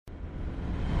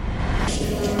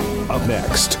Up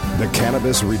next, the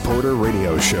Cannabis Reporter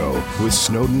radio show with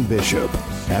Snowden Bishop.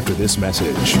 After this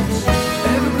message.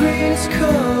 Evergreen's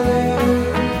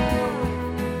calling.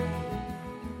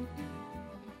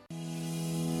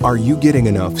 Are you getting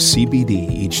enough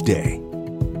CBD each day?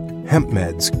 Hemp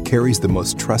Meds carries the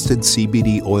most trusted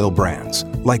CBD oil brands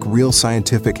like Real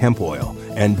Scientific Hemp Oil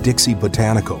and Dixie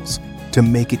Botanicals to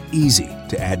make it easy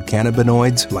to add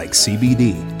cannabinoids like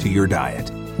CBD to your diet.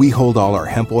 We hold all our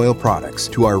hemp oil products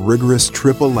to our rigorous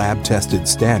triple lab tested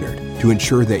standard to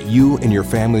ensure that you and your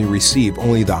family receive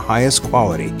only the highest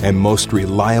quality and most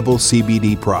reliable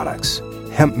CBD products.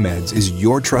 Hemp Meds is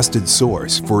your trusted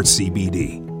source for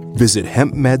CBD. Visit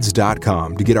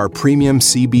hempmeds.com to get our premium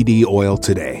CBD oil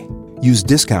today. Use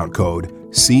discount code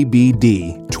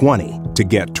CBD20 to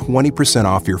get 20%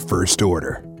 off your first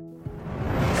order.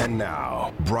 And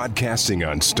now, broadcasting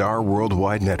on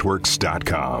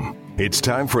StarWorldWideNetworks.com, it's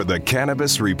time for the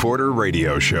Cannabis Reporter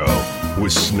radio show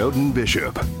with Snowden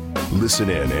Bishop. Listen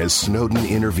in as Snowden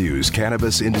interviews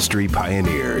cannabis industry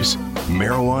pioneers,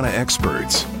 marijuana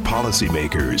experts,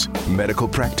 policymakers, medical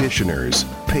practitioners,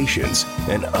 patients,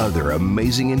 and other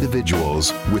amazing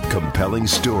individuals with compelling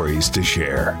stories to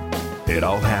share. It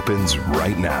all happens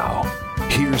right now.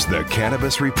 Here's the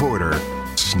Cannabis Reporter,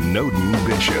 Snowden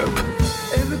Bishop.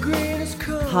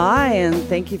 Hi, and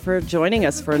thank you for joining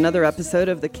us for another episode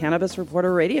of the Cannabis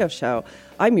Reporter radio show.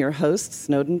 I'm your host,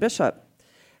 Snowden Bishop.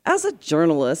 As a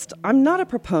journalist, I'm not a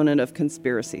proponent of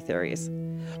conspiracy theories.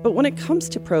 But when it comes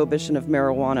to prohibition of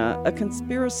marijuana, a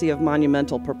conspiracy of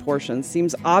monumental proportions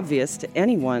seems obvious to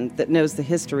anyone that knows the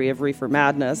history of reefer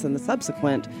madness and the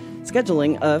subsequent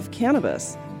scheduling of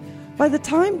cannabis. By the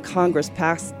time Congress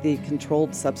passed the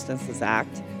Controlled Substances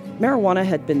Act, marijuana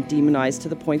had been demonized to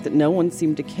the point that no one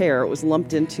seemed to care it was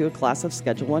lumped into a class of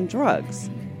Schedule I drugs.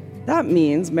 That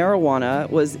means marijuana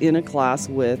was in a class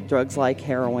with drugs like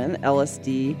heroin,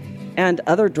 LSD, and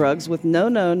other drugs with no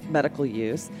known medical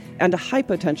use and a high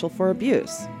potential for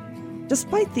abuse.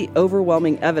 Despite the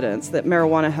overwhelming evidence that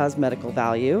marijuana has medical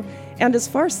value and is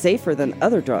far safer than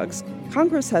other drugs,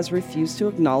 Congress has refused to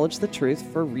acknowledge the truth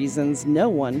for reasons no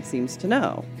one seems to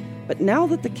know. But now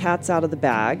that the cat's out of the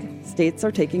bag, states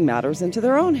are taking matters into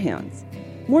their own hands.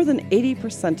 More than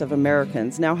 80% of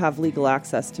Americans now have legal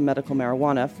access to medical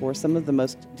marijuana for some of the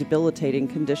most debilitating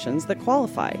conditions that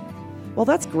qualify. While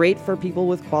that's great for people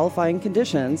with qualifying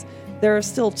conditions, there are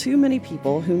still too many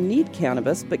people who need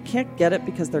cannabis but can't get it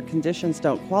because their conditions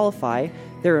don't qualify,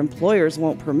 their employers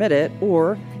won't permit it,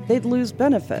 or they'd lose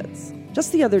benefits.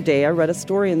 Just the other day, I read a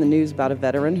story in the news about a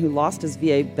veteran who lost his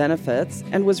VA benefits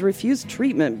and was refused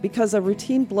treatment because a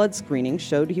routine blood screening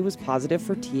showed he was positive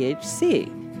for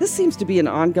THC. This seems to be an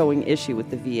ongoing issue with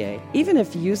the VA. Even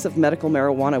if use of medical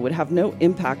marijuana would have no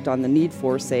impact on the need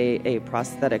for, say, a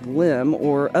prosthetic limb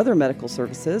or other medical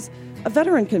services, a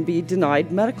veteran can be denied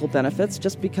medical benefits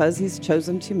just because he's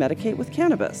chosen to medicate with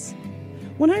cannabis.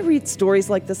 When I read stories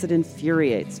like this, it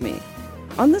infuriates me.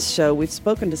 On this show, we've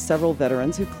spoken to several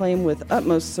veterans who claim with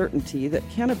utmost certainty that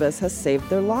cannabis has saved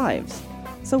their lives.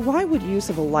 So why would use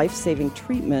of a life-saving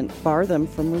treatment bar them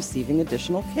from receiving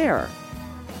additional care?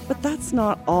 But that's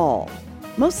not all.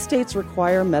 Most states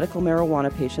require medical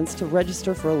marijuana patients to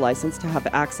register for a license to have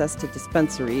access to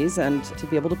dispensaries and to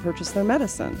be able to purchase their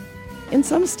medicine. In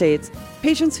some states,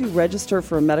 patients who register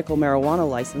for a medical marijuana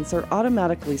license are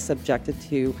automatically subjected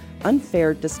to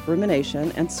unfair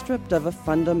discrimination and stripped of a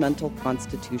fundamental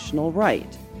constitutional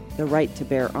right, the right to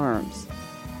bear arms.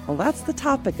 Well, that's the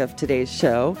topic of today's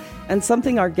show, and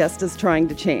something our guest is trying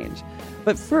to change.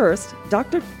 But first,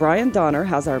 Dr. Brian Donner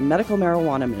has our Medical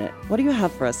Marijuana Minute. What do you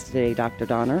have for us today, Dr.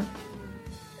 Donner?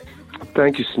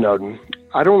 Thank you, Snowden.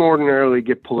 I don't ordinarily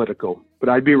get political, but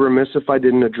I'd be remiss if I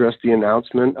didn't address the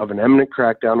announcement of an imminent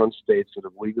crackdown on states that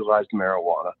have legalized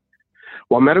marijuana.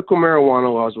 While medical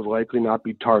marijuana laws would likely not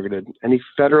be targeted, any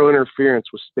federal interference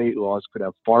with state laws could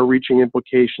have far-reaching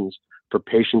implications for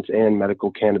patients and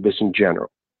medical cannabis in general.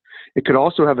 It could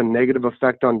also have a negative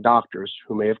effect on doctors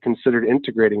who may have considered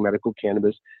integrating medical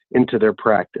cannabis into their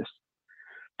practice.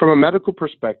 From a medical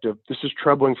perspective, this is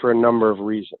troubling for a number of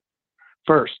reasons.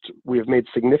 First, we have made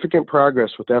significant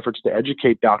progress with efforts to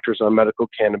educate doctors on medical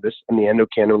cannabis and the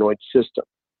endocannabinoid system.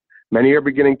 Many are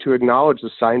beginning to acknowledge the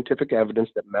scientific evidence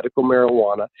that medical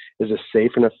marijuana is a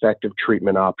safe and effective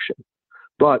treatment option.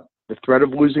 But the threat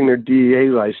of losing their DEA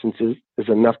licenses is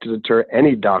enough to deter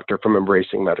any doctor from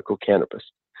embracing medical cannabis,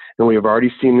 and we have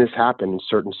already seen this happen in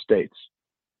certain states.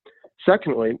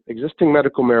 Secondly, existing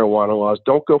medical marijuana laws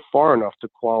don't go far enough to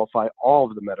qualify all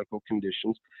of the medical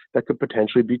conditions that could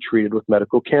potentially be treated with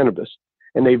medical cannabis,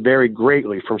 and they vary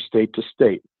greatly from state to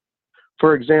state.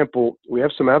 For example, we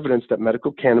have some evidence that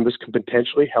medical cannabis can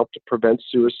potentially help to prevent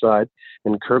suicide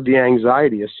and curb the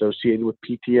anxiety associated with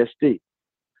PTSD.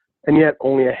 And yet,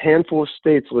 only a handful of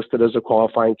states listed as a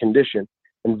qualifying condition,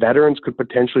 and veterans could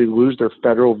potentially lose their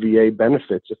federal VA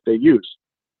benefits if they use.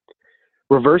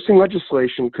 Reversing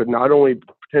legislation could not only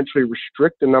potentially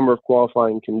restrict the number of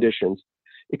qualifying conditions,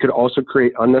 it could also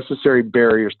create unnecessary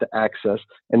barriers to access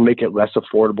and make it less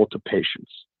affordable to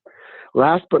patients.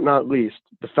 Last but not least,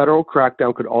 the federal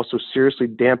crackdown could also seriously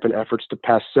dampen efforts to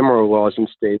pass similar laws in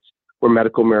states where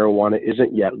medical marijuana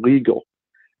isn't yet legal.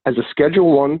 As a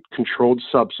Schedule I controlled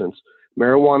substance,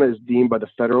 marijuana is deemed by the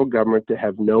federal government to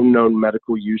have no known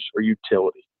medical use or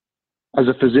utility. As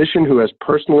a physician who has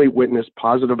personally witnessed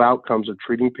positive outcomes of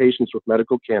treating patients with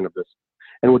medical cannabis,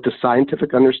 and with the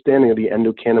scientific understanding of the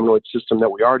endocannabinoid system that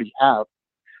we already have,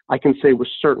 I can say with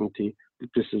certainty that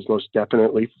this is most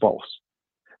definitely false.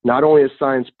 Not only has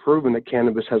science proven that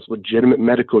cannabis has legitimate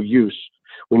medical use,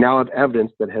 we now have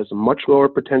evidence that it has a much lower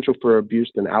potential for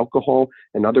abuse than alcohol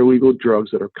and other legal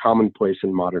drugs that are commonplace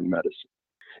in modern medicine.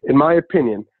 In my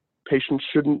opinion, patients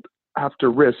shouldn't have to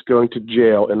risk going to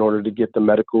jail in order to get the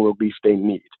medical relief they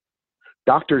need.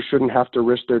 Doctors shouldn't have to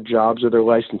risk their jobs or their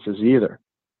licenses either.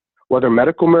 Whether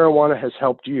medical marijuana has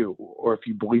helped you, or if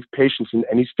you believe patients in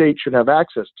any state should have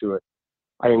access to it,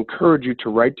 I encourage you to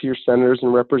write to your senators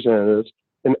and representatives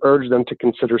and urge them to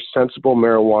consider sensible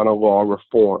marijuana law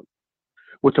reform.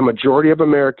 With the majority of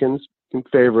Americans in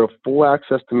favor of full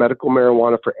access to medical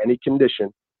marijuana for any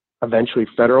condition, eventually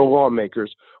federal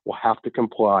lawmakers will have to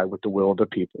comply with the will of the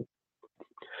people.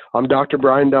 I'm Dr.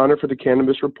 Brian Donner for the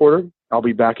Cannabis Reporter. I'll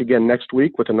be back again next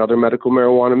week with another Medical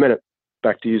Marijuana Minute.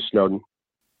 Back to you, Snowden.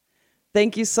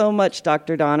 Thank you so much,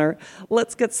 Dr. Donner.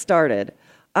 Let's get started.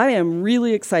 I am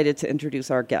really excited to introduce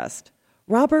our guest.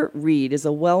 Robert Reed is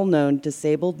a well-known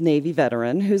disabled Navy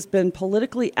veteran who's been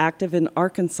politically active in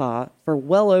Arkansas for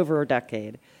well over a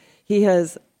decade. He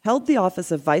has held the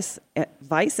office of vice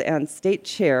and state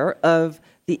chair of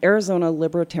the Arizona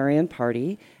Libertarian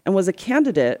Party and was a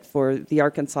candidate for the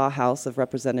Arkansas House of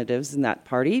Representatives in that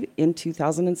party in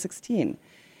 2016.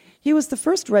 He was the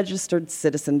first registered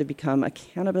citizen to become a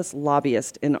cannabis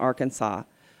lobbyist in Arkansas.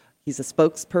 He's a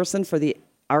spokesperson for the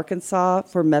Arkansas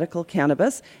for Medical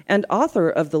Cannabis and author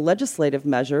of the legislative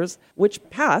measures which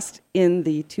passed in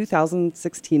the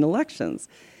 2016 elections.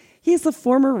 He's the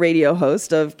former radio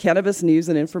host of Cannabis News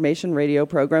and Information radio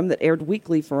program that aired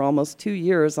weekly for almost 2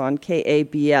 years on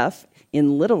KABF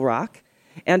in Little Rock.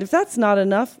 And if that's not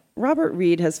enough, Robert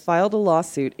Reed has filed a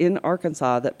lawsuit in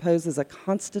Arkansas that poses a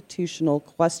constitutional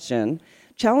question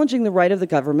challenging the right of the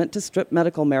government to strip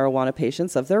medical marijuana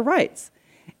patients of their rights,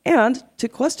 and to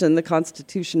question the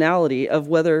constitutionality of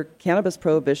whether cannabis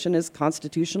prohibition is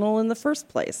constitutional in the first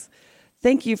place.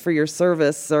 Thank you for your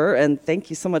service, sir, and thank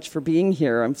you so much for being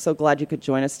here. I'm so glad you could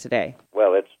join us today.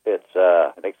 Well, it's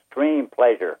an extreme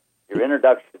pleasure. Your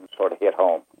introduction sort of hit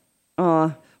home.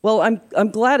 Well,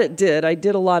 I'm glad it did. I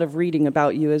did a lot of reading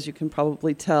about you, as you can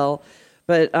probably tell,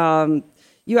 but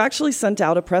you actually sent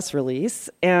out a press release,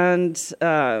 and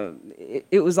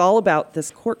it was all about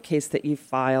this court case that you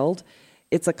filed.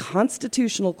 It's a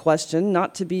constitutional question,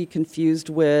 not to be confused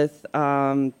with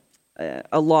a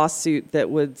lawsuit that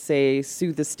would, say,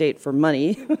 sue the state for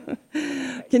money.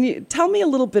 Can you tell me a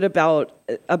little bit about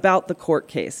the court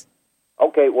case?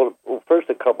 Okay, well, first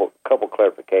a couple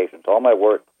clarifications. All my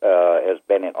work has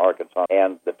been in Arkansas,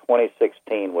 and the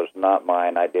 2016 was not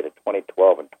mine. I did a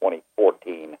 2012 and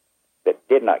 2014 that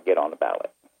did not get on the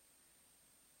ballot.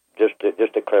 Just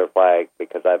to clarify,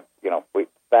 because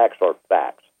facts are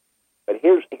facts. But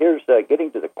here's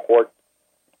getting to the court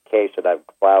case that I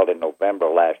filed in November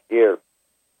last year.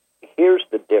 Here's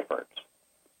the difference.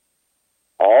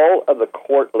 All of the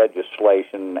court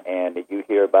legislation, and you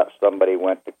hear about somebody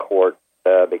went to court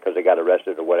because they got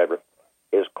arrested or whatever,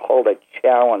 is called a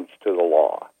challenge to the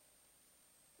law.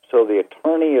 So the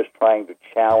attorney is trying to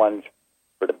challenge,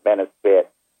 for the benefit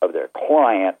of their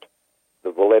client,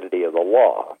 the validity of the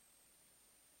law.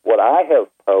 What I have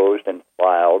posed and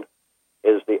filed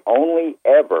is the only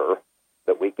ever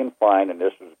that we can find, and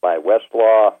this is by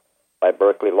Westlaw, by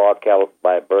Berkeley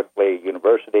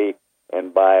University,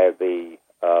 and by the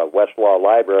Westlaw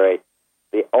Library,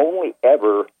 the only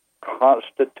ever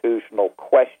constitutional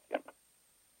question.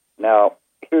 Now,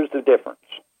 here's the difference.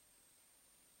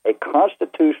 A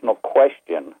constitutional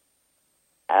question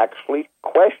actually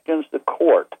questions the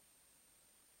court,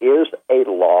 is a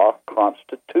law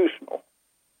constitutional,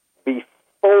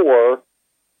 before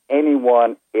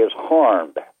anyone is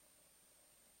harmed.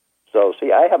 So,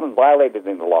 see, I haven't violated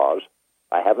any laws.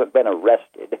 I haven't been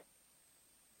arrested.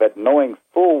 but knowing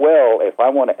full well if I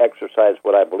want to exercise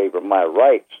what I believe are my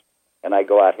rights and I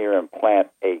go out here and plant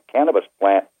a cannabis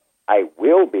plant, I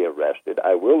will be arrested.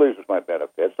 I will lose my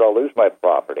benefits. I'll lose my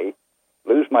property,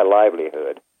 lose my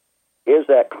livelihood. Is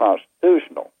that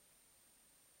constitutional?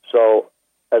 So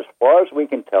as far as we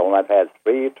can tell, and I've had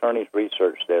 3 attorneys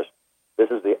research this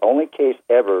is the only case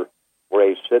ever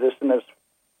where a citizen is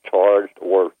charged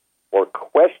or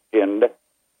questioned,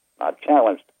 not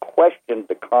challenged, questioned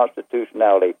the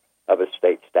constitutionality of a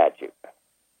state statute.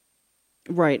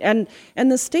 Right. And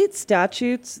the state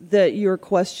statutes that you're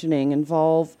questioning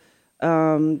involve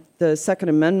the Second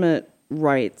Amendment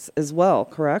rights as well,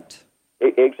 correct?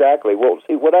 Exactly. Well,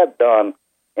 see, what I've done,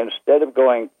 instead of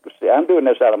going, I'm doing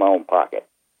this out of my own pocket.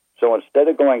 So instead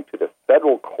of going to the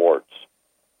federal courts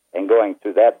and going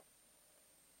through that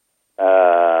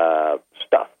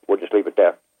stuff, we'll just leave it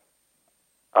there.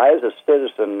 I, as a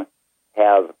citizen,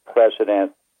 have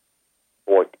precedent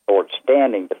or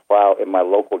standing to file in my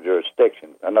local jurisdiction.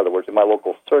 In other words, in my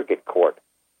local circuit court.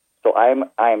 So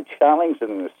I'm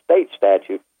challenging the state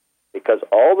statute because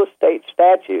all the state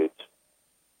statutes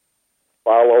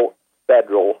follow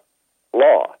federal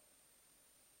law.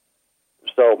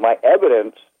 So my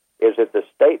evidence is that the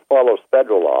state follows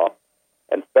federal law,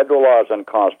 and federal law is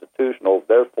unconstitutional,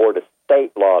 therefore the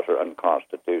state laws are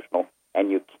unconstitutional,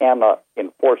 and you cannot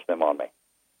enforce them on me.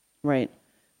 Right.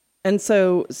 And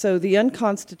so the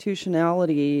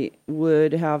unconstitutionality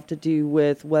would have to do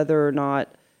with whether or not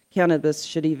cannabis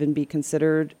should even be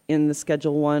considered in the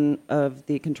Schedule 1 of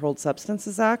the Controlled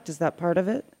Substances Act. Is that part of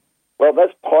it? Well,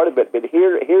 that's part of it, but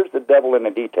here's the devil in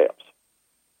the details.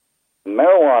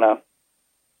 Marijuana,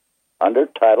 under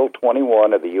Title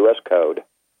 21 of the U.S. Code,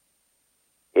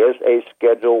 is a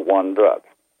Schedule 1 drug.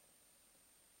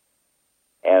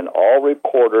 And all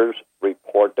reporters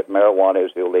report that marijuana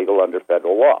is illegal under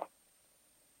federal law.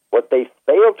 What they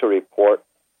fail to report,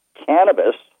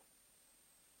 cannabis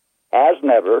has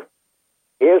never,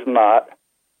 is not,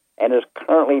 and has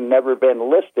currently never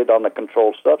been listed on the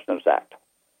Controlled Substance Act.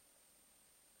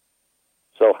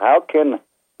 So how can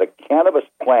the cannabis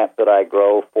plant that I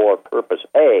grow for purpose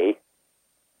A,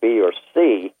 B, or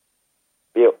C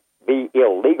be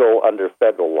illegal under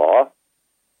federal law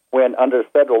when under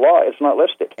federal law it's not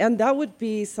listed? And that would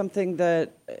be something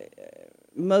that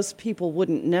most people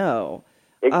wouldn't know.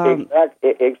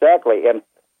 Exactly. And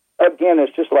again,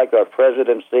 it's just like our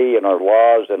presidency and our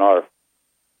laws and our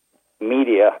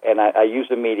media, and I use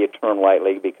the media term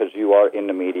lightly because you are in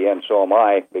the media, and so am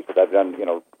I, because I've done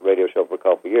radio show for a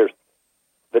couple of years.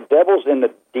 The devil's in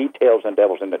the details and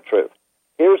devil's in the truth.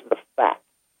 Here's the fact,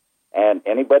 and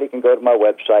anybody can go to my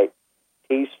website.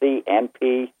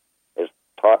 TCNP is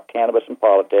Talk Cannabis and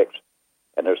Politics,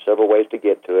 and there's several ways to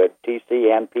get to it.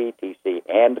 TCNP,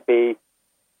 TCNP.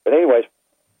 But anyways,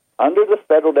 under the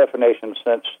federal definition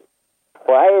since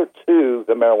prior to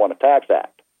the Marijuana Tax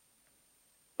Act,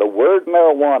 the word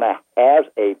marijuana has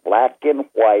a black and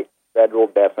white federal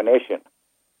definition.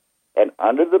 And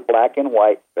under the black and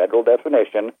white federal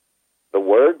definition, the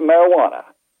word marijuana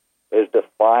is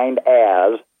defined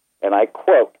as, and I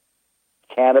quote,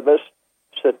 cannabis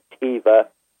sativa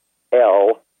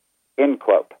L, end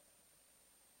quote.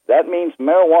 That means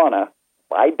marijuana,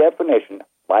 by definition,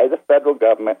 by the federal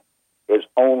government, is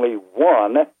only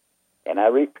one, and I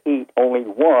repeat, only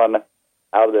one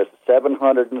out of the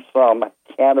 700 and some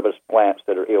cannabis plants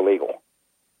that are illegal.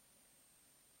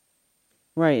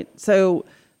 Right. So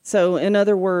in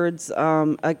other words,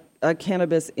 a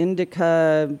cannabis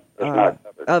indica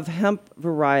of hemp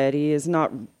variety is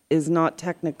not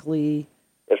technically.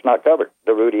 It's not covered.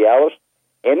 The rudialis,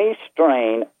 any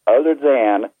strain other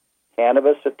than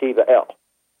cannabis sativa L,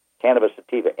 cannabis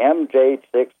sativa M,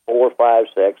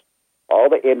 J6456, all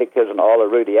the indicas and all the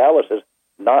rudialises,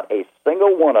 not a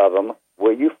single one of them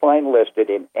will you find listed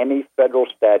in any federal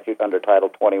statute under Title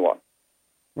 21.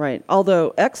 Right.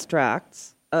 Although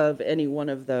extracts of any one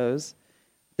of those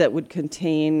that would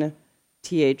contain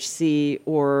THC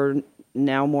or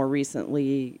now more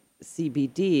recently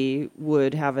CBD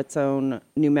would have its own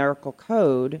numerical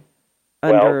code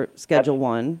under Schedule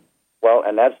 1. Well,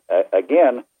 and that's,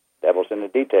 again, devil's in the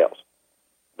details.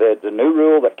 The new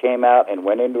rule that came out and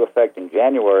went into effect in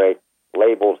January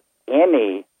labels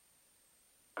any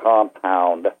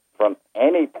compound from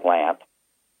any plant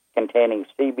containing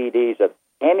CBDs of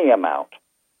any amount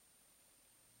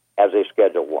as a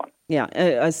Schedule 1. Yeah,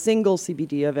 a single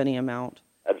CBD of any amount.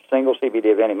 A single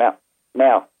CBD of any amount.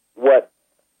 Now, what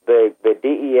the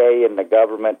DEA and the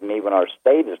government and even our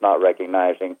state is not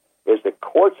recognizing is the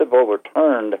courts have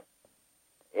overturned,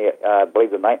 I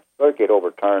believe the Ninth Circuit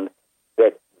overturned,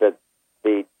 that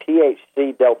the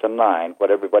THC Delta 9,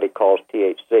 what everybody calls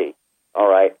THC, all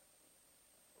right,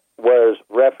 was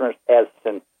referenced as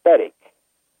synthetic,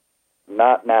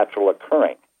 not natural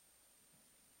occurring.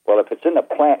 Well, if it's in the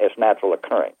plant, it's natural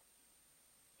occurring.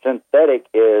 Synthetic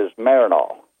is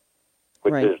Marinol,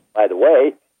 which is, by the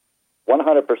way,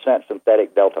 100%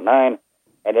 synthetic Delta 9,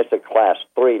 and it's a Class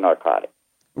 3 narcotic.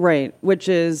 Right, which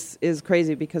is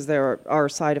crazy because there are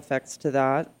side effects to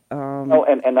that. Oh,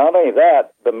 and not only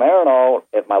that, the Marinol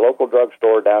at my local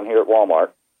drugstore down here at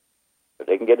Walmart, but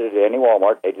they can get it at any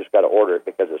Walmart, they just got to order it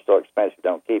because it's so expensive,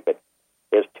 don't keep it,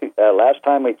 is last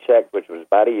time we checked, which was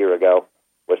about a year ago,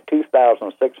 was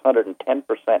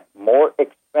 2,610% more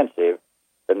expensive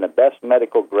than the best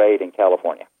medical grade in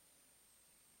California.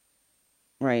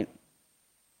 Right.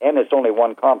 And it's only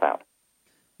one compound.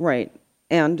 Right.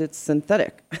 And it's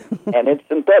synthetic. And it's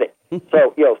synthetic.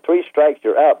 So, 3 strikes,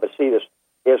 you're out. But see, this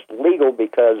is legal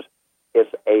because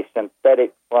it's a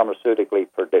synthetic pharmautically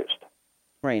produced.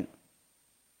 Right.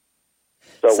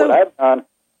 So what I've done,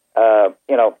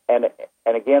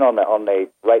 and again on the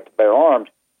right to bear arms,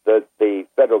 the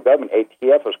federal government,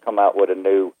 ATF, has come out with a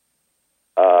new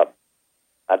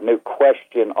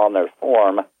question on their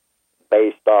form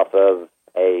based off of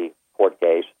a court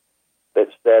case that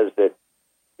says that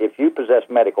if you possess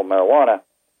medical marijuana,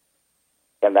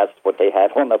 and that's what they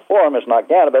had on the form, it's not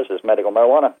cannabis, it's medical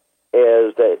marijuana,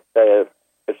 is that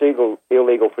it's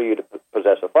illegal for you to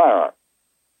possess a firearm.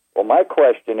 Well, my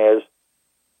question is,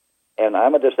 and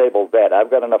I'm a disabled vet,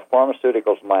 I've got enough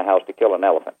pharmaceuticals in my house to kill an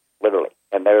elephant, literally,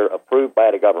 and they're approved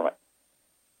by the government.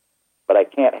 But I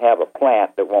can't have a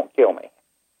plant that won't kill me.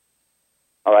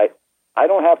 All right? I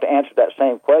don't have to answer that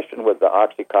same question with the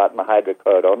Oxycontin, the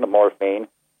hydrocodone, the morphine,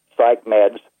 psych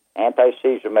meds,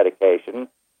 anti-seizure medication,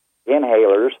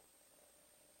 inhalers,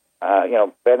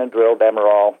 Benadryl,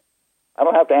 Demerol. I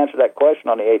don't have to answer that question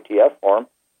on the ATF form.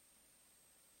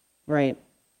 Right.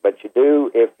 But you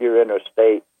do if you're in a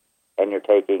state and you're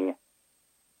taking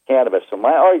cannabis. So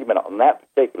my argument on that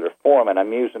particular form, and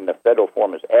I'm using the federal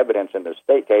form as evidence in the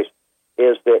state case,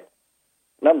 is that,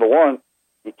 number one,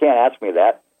 you can't ask me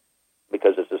that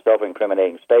because it's a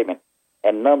self-incriminating statement.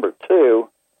 And number two,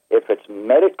 if it's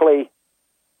medically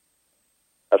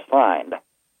assigned,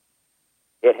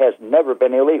 it has never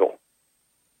been illegal.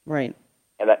 Right.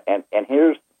 And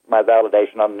here's my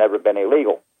validation on never been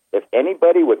illegal. If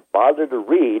anybody would bother to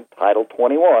read Title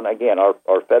 21, again, our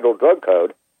federal drug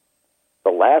code,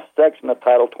 the last section of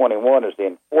Title 21 is the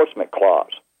enforcement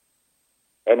clause.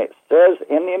 And it says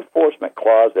in the enforcement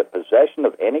clause that possession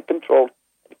of any controlled,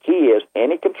 the key is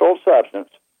any controlled substance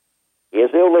is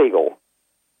illegal.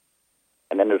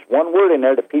 And then there's one word in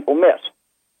there that people miss.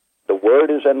 The word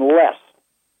is unless.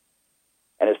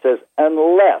 And it says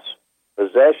unless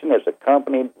possession is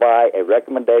accompanied by a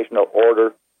recommendation or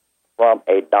order from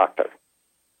a doctor.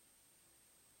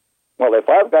 Well, if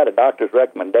I've got a doctor's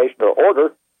recommendation or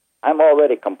order, I'm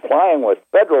already complying with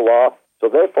federal law, so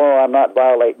therefore I'm not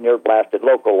violating your blasted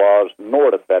local laws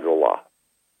nor the federal law.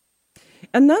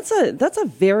 And that's a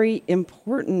very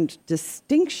important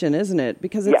distinction, isn't it?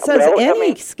 Because it says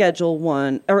Schedule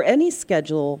 1 or any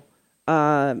schedule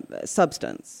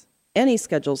substance, any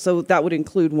schedule. So that would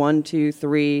include 1, 2,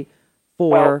 3, 4.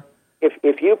 Well,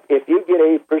 if you get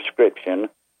a prescription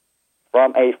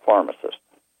from a pharmacist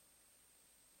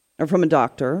or from a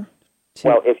doctor.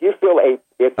 Well, if you fill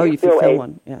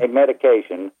a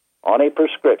medication on a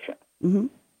prescription, mm-hmm.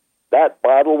 that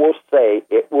bottle will say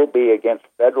it will be against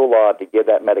federal law to give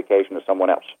that medication to someone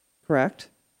else. Correct.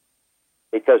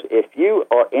 Because if you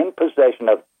are in possession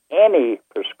of any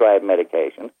prescribed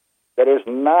medication that is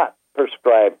not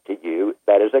prescribed to you,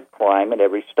 that is a crime in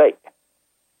every state.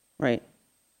 Right.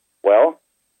 Well,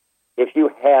 if you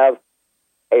have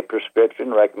a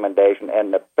prescription recommendation,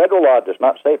 and the federal law does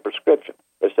not say prescription,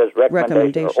 it says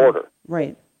recommendation. Or order.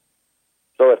 Right.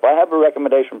 So if I have a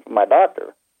recommendation from my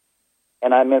doctor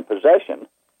and I'm in possession,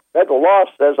 federal law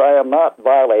says I am not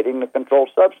violating the Controlled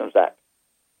Substance Act.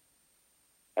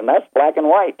 And that's black and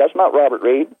white. That's not Robert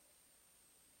Reed.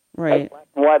 Right. That's black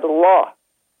and white of the law.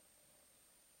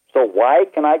 So why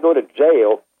can I go to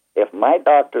jail if my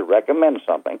doctor recommends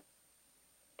something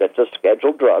that's a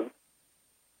scheduled drug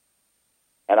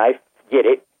and I get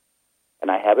it and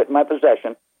I have it in my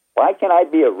possession? Why can I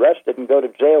be arrested and go to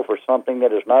jail for something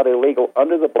that is not illegal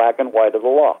under the black and white of the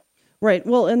law? Right.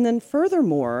 Well, and then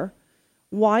furthermore,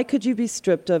 why could you be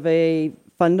stripped of a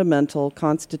fundamental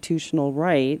constitutional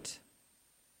right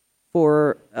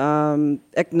for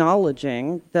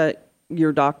acknowledging that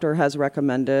your doctor has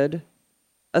recommended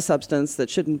a substance that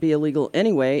shouldn't be illegal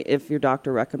anyway if your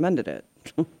doctor recommended it?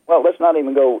 Well, let's not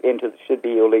even go into should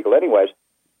be illegal anyways.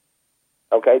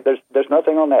 Okay, there's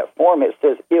nothing on that form. It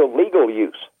says illegal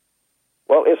use.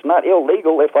 Well, it's not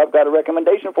illegal if I've got a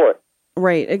recommendation for it.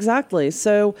 Right, exactly.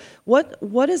 So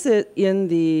what is it in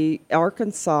the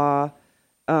Arkansas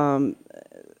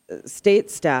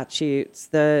state statutes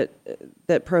that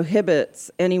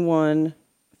prohibits anyone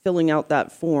filling out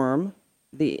that form,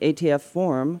 the ATF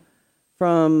form,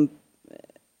 from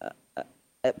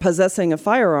possessing a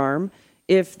firearm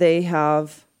if they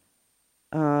have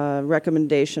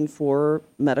recommendation for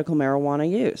medical marijuana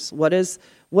use? What is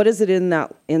it in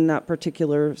that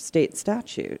particular state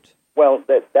statute? Well,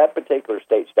 that particular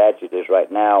state statute is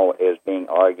being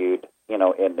argued, in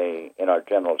our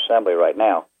General Assembly right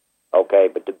now. Okay,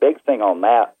 but the big thing on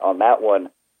that one,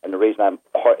 and the reason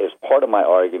is part of my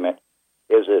argument,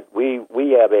 is that we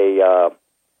have a,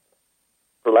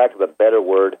 for lack of a better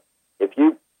word, if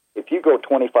you go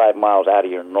 25 miles out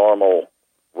of your normal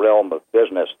realm of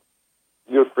business,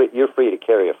 you're free to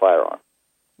carry a firearm.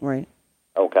 Right.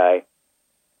 Okay.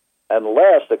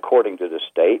 Unless, according to the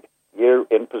state, you're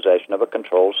in possession of a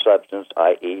controlled substance,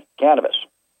 i.e. cannabis.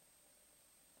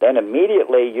 Then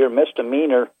immediately your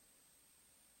misdemeanor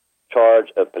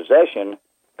charge of possession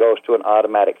goes to an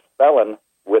automatic felon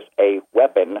with a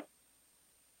weapon,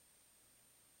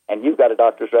 and you've got a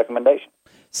doctor's recommendation.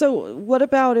 So what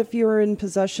about if you're in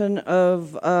possession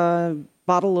of a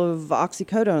bottle of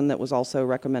oxycodone that was also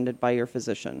recommended by your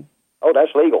physician? Oh,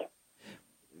 that's legal.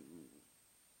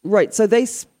 Right. So they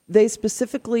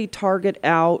specifically target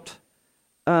out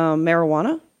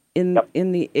marijuana in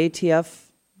the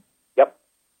ATF. Yep.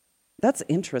 That's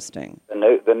interesting.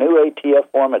 The new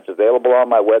ATF form, it's available on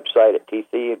my website at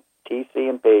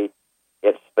TCMP.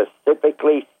 It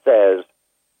specifically says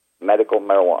medical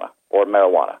marijuana or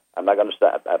marijuana. I'm not going to say,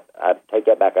 I take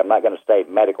that back. I'm not going to say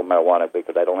medical marijuana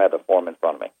because I don't have the form in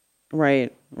front of me.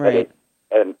 Right.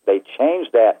 And they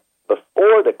changed that.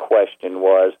 Before, the question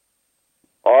was,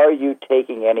 are you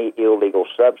taking any illegal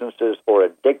substances or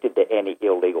addicted to any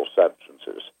illegal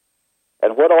substances?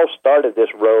 And what all started this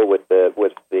row with the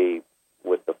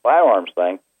firearms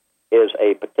thing is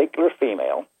a particular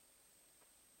female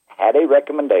had a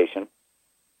recommendation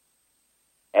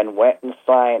and went and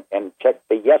signed and checked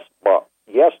the yes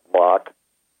block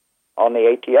on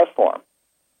the ATF form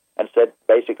and said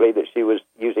basically that she was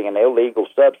using an illegal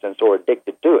substance or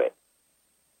addicted to it.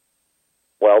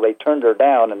 Well, they turned her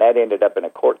down, and that ended up in a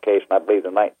court case, and I believe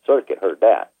the Ninth Circuit heard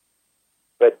that.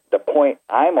 But the point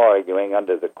I'm arguing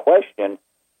under the question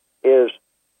is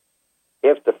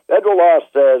if the federal law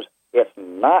says it's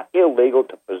not illegal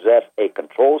to possess a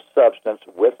controlled substance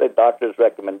with a doctor's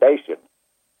recommendation,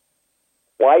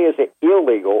 why is it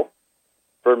illegal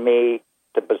for me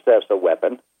to possess a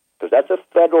weapon? Because that's a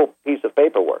federal piece of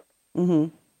paperwork.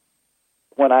 Mm-hmm.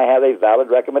 When I have a valid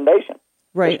recommendation.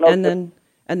 Right, and then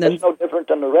it's no different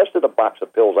than the rest of the box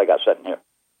of pills I got sitting here.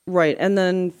 Right, and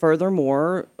then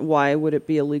furthermore, why would it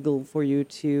be illegal for you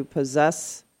to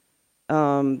possess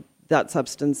that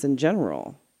substance in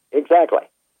general? Exactly.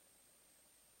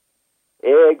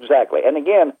 And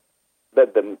again,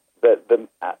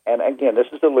 and again, this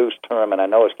is a loose term, and I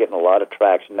know it's getting a lot of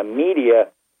traction. The media,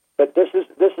 but this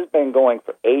has been going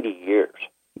for 80 years.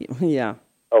 Yeah.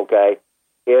 Okay,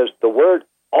 is the word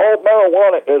all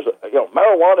marijuana is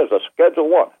a Schedule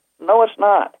 1. No, it's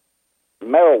not.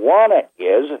 Marijuana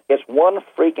it's one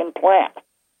freaking plant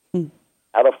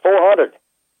out of 400.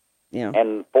 Yeah.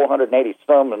 And 480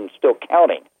 some and still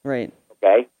counting. Right.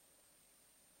 Okay.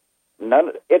 And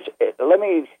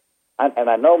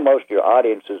I know most of your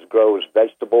audiences grows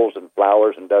vegetables and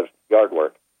flowers and does yard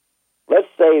work. Let's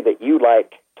say that you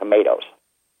like tomatoes,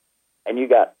 and you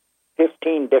got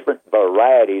 15 different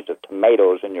varieties of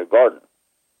tomatoes in your garden.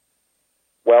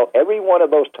 Well, every one of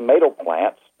those tomato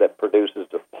plants that produces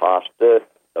the pasta,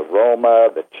 the Roma,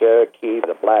 the Cherokee,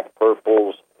 the black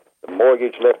purples, the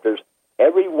mortgage lifters,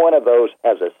 every one of those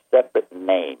has a separate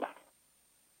name.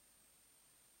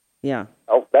 Yeah.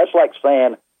 Oh, that's like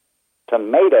saying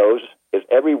tomatoes is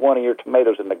every one of your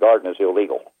tomatoes in the garden is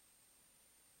illegal.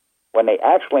 When they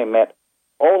actually meant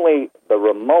only the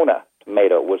Ramona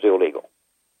tomato was illegal.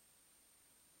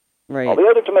 Right. All the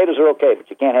other tomatoes are okay, but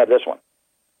you can't have this one.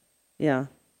 Yeah.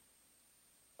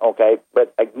 Okay,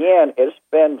 but again, it's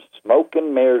been smoke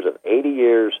and mirrors of 80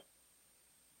 years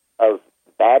of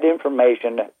bad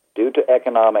information due to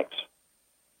economics.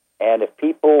 And if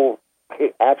people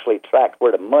actually track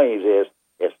where the money is,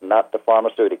 it's not the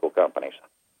pharmaceutical companies.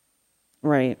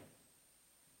 Right.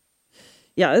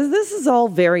 Yeah, this is all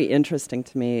very interesting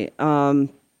to me.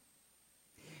 And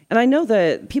I know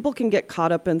that people can get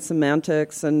caught up in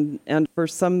semantics, and for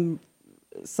some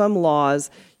some laws,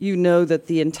 you know that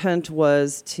the intent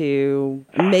was to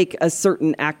make a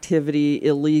certain activity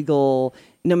illegal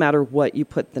no matter what you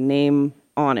put the name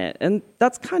on it. And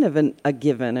that's kind of a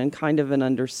given and kind of an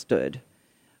understood.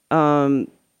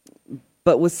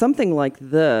 But with something like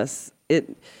this,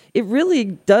 it really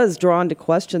does draw into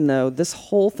question, though. This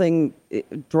whole thing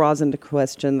draws into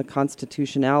question the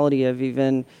constitutionality of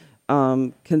even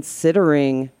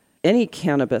considering any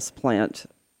cannabis plant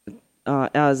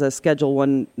as a Schedule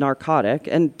I narcotic.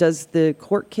 And does the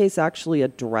court case actually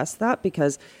address that?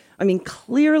 Because, I mean,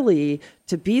 clearly,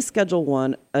 to be Schedule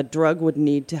I, a drug would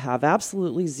need to have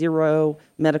absolutely zero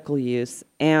medical use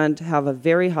and have a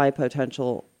very high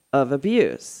potential of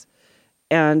abuse.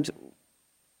 And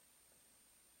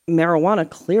marijuana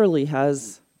clearly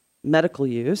has medical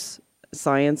use.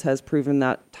 Science has proven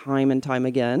that time and time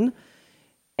again.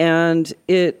 And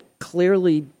it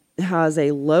clearly has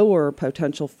a lower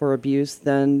potential for abuse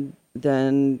than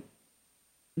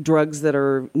drugs that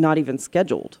are not even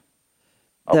scheduled,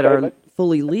 that are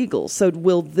fully legal. So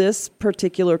will this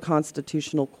particular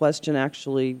constitutional question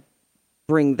actually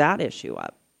bring that issue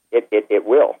up? It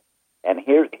will. And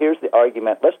here's the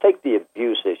argument. Let's take the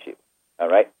abuse issue, all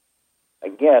right?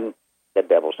 Again, the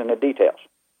devil's in the details.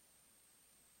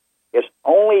 It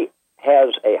only has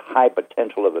a high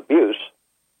potential of abuse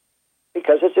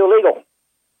because it's illegal.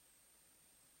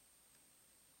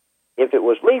 If it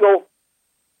was legal,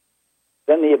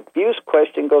 then the abuse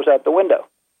question goes out the window.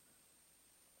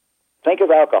 Think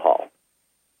of alcohol.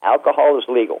 Alcohol is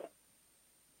legal.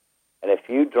 And if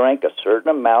you drink a certain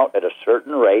amount at a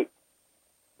certain rate,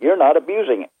 you're not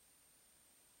abusing it.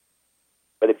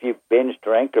 But if you binge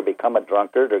drink or become a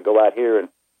drunkard or go out here and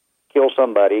kill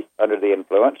somebody under the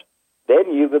influence,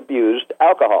 then you've abused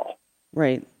alcohol.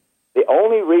 Right. The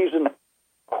only reason,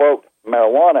 quote,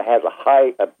 marijuana has a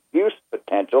high abuse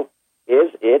potential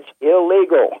is it's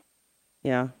illegal.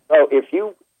 Yeah. So if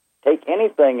you take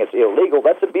anything that's illegal,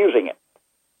 that's abusing it.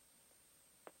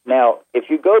 Now,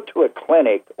 if you go to a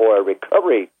clinic or a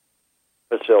recovery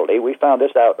facility, we found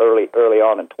this out early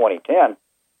on in 2010,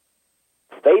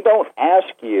 they don't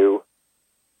ask you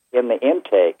in the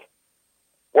intake,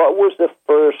 what was the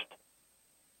first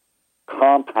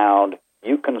compound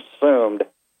you consumed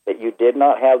that you did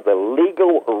not have the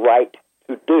legal right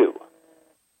to do?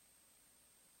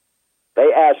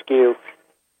 They ask you,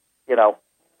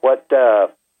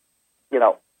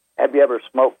 have you ever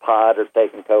smoked pot or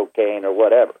taken cocaine or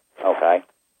whatever, okay?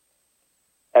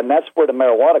 And that's where the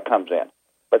marijuana comes in.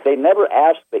 But they never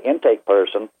ask the intake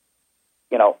person,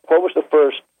 what was the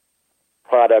first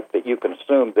product that you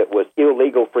consumed that was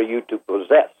illegal for you to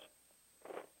possess?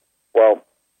 Well,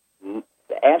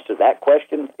 the answer to that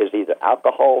question is either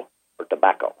alcohol or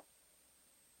tobacco.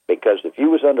 Because if you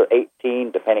was under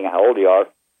 18, depending on how old you are,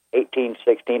 18,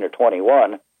 16, or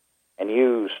 21, and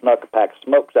you snuck a pack of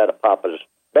smokes out of Papa's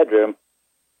bedroom,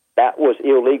 that was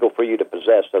illegal for you to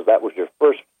possess, so that was your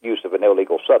first use of an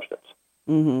illegal substance.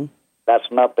 Mm-hmm. That's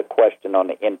not the question on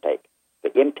the intake.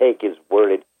 The intake is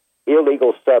worded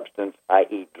illegal substance,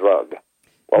 i.e. drug.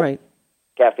 Well, right.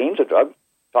 Caffeine's a drug.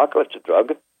 Chocolate's a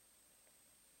drug.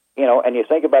 And you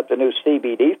think about the new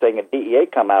CBD thing that DEA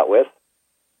come out with.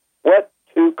 What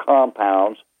two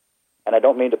compounds, and I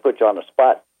don't mean to put you on the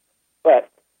spot, but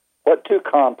what two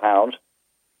compounds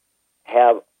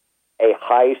have a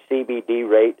high CBD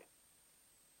rate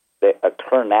that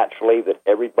occur naturally that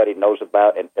everybody knows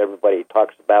about and everybody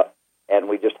talks about, and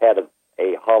we just had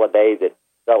a holiday that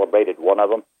celebrated one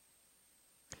of them?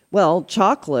 Well,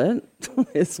 chocolate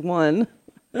is one.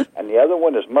 And the other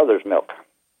one is mother's milk.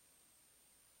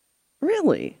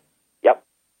 Really? Yep.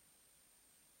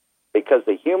 Because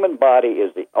the human body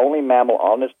is the only mammal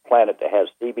on this planet that has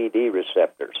CBD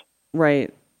receptors.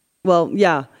 Right. Well,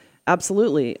 yeah,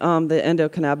 absolutely. The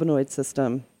endocannabinoid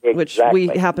system, exactly. Which we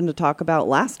happened to talk about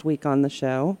last week on the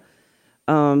show.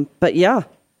 But yeah,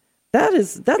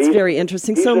 that's very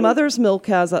interesting. So mother's milk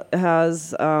has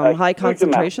high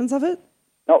concentrations of it?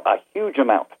 No, a huge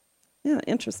amount. Yeah,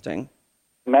 interesting.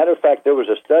 Matter of fact, there was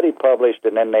a study published,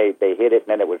 and then they hid it, and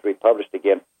then it was republished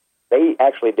again. They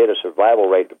actually did a survival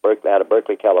rate out of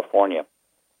Berkeley, California,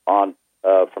 on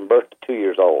from birth to 2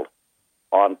 years old,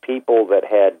 on people that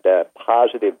had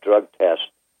positive drug tests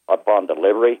upon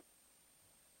delivery.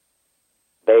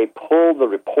 They pulled the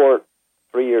report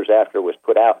 3 years after it was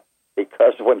put out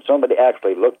because when somebody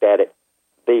actually looked at it,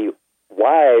 the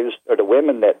wives or the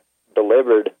women that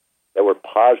delivered that were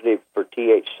positive for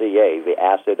THCA, the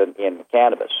acid in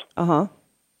cannabis,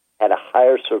 had a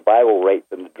higher survival rate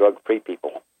than the drug-free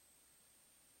people.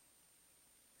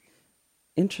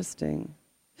 Interesting.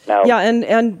 Now, Yeah,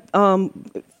 and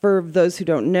for those who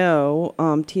don't know,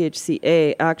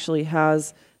 THCA actually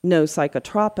has no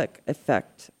psychotropic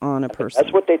effect on a person.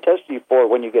 that's what they test you for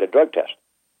when you get a drug test.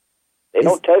 They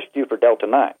don't test you for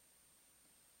Delta-9.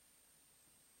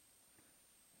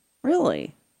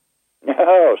 Really?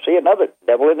 No, see, another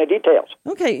devil in the details.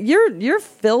 Okay, you're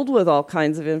filled with all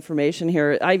kinds of information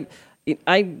here.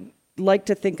 I like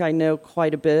to think I know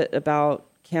quite a bit about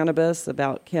cannabis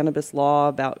law,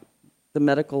 about the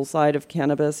medical side of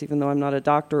cannabis, even though I'm not a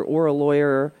doctor or a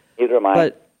lawyer. Neither am I.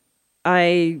 But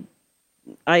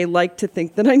I like to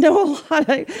think that I know a lot,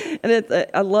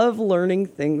 I love learning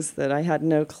things that I had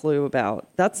no clue about.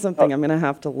 That's something I'm going to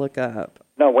have to look up.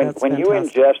 No, when you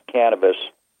ingest cannabis,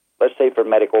 let's say for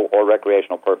medical or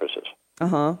recreational purposes,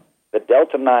 the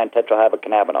Delta-9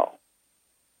 tetrahydrocannabinol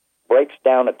breaks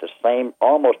down at the same,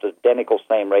 almost identical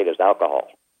same rate as alcohol.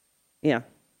 Yeah.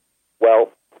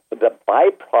 Well, the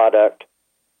byproduct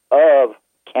of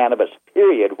cannabis,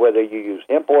 period, whether you use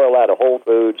hemp oil out of Whole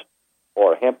Foods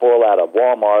or hemp oil out of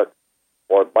Walmart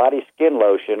or body skin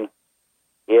lotion,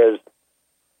 is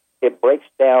it breaks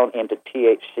down into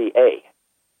THCA.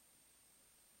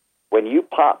 When you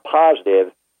pop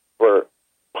positive for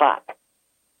pot,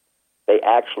 they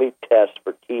actually test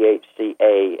for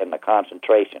THCA in the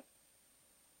concentration.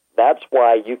 That's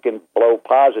why you can blow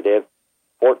positive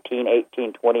 14,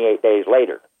 18, 28 days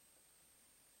later,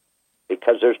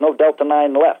 because there's no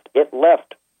Delta-9 left. It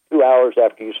left 2 hours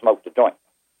after you smoked the joint.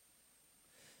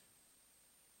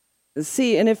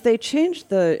 See, and if they change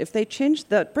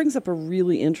that brings up a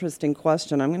really interesting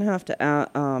question. I'm going to have to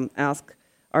ask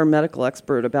our medical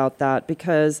expert about that,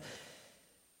 because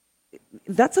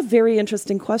that's a very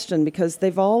interesting question, because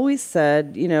they've always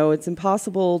said, it's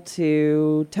impossible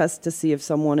to test to see if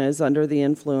someone is under the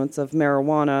influence of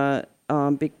marijuana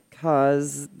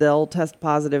because they'll test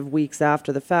positive weeks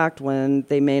after the fact when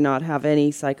they may not have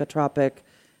any psychotropic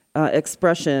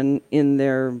expression in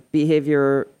their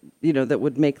behavior, that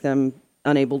would make them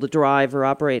unable to drive or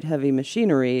operate heavy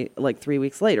machinery like 3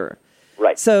 weeks later.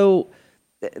 Right. So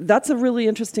that's a really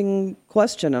interesting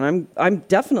question, and I'm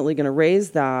definitely going to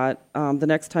raise that the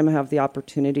next time I have the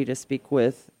opportunity to speak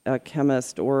with a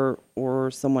chemist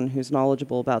or someone who's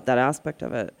knowledgeable about that aspect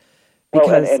of it.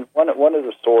 Because and one of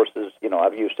the sources,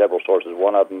 I've used several sources.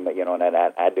 One of them, and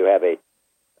I do have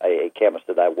a chemist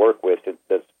that I work with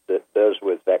that does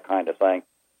with that kind of thing,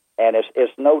 and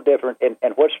it's no different.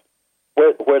 And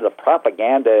where the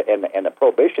propaganda and the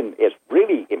prohibition is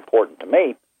really important to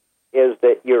me is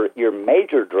that your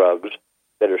major drugs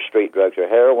that are street drugs, your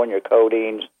heroin, your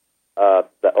codeines,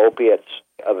 the opiates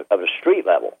of a street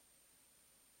level,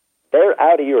 they're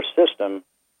out of your system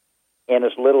in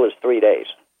as little as 3 days.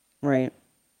 Right.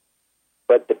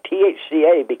 But the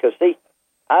THCA, because I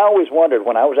always wondered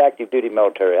when I was active duty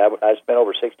military, I spent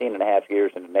over 16 and a half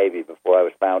years in the Navy before I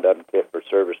was found unfit for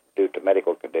service due to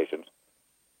medical conditions.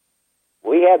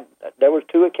 There were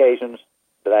 2 occasions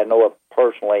that I know of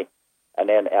personally, and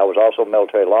then I was also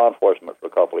military law enforcement for a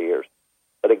couple of years.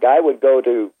 But a guy would go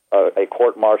to a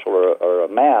court-martial or a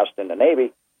mast in the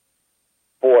Navy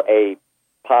for a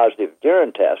positive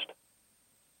urine test,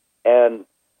 and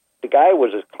the guy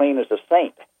was as clean as a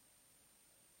saint.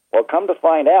 Well, come to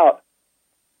find out,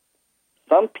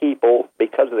 some people,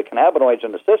 because of the cannabinoids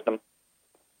in the system,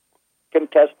 can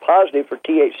test positive for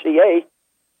THCA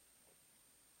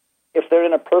if they're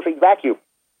in a perfect vacuum.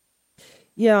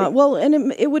 Yeah, well,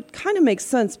 and it would kind of make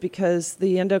sense, because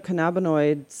the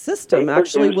endocannabinoid system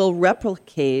will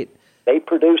replicate. They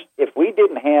produce,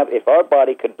 if our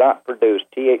body could not produce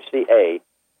THCA,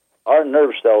 our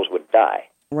nerve cells would die.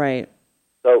 Right.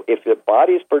 So if your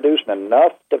body's producing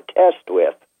enough to test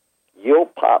with, you'll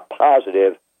pop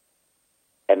positive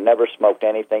and never smoked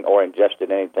anything or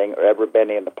ingested anything or ever been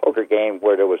in the poker game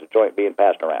where there was a joint being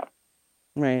passed around.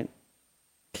 Right.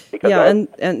 Because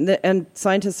and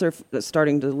scientists are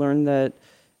starting to learn that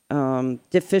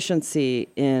deficiency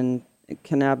in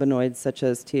cannabinoids such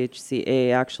as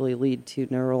THCA actually lead to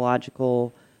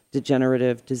neurological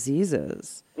degenerative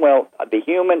diseases. Well, the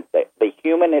human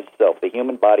itself, the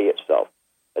human body itself,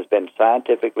 has been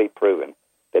scientifically proven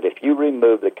that if you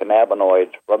remove the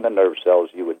cannabinoids from the nerve cells,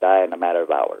 you would die in a matter of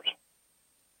hours.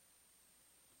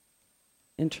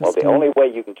 Interesting. Well, the only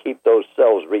way you can keep those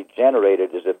cells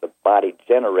regenerated is if the body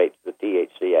generates the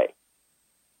THCA.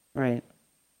 Right.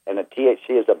 And the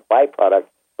THC is a byproduct,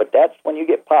 but that's when you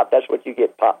get popped, that's what you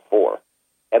get popped for.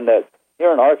 And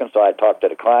here in Arkansas, I talked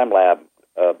at a crime lab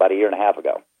about a year and a half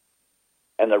ago.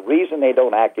 And the reason they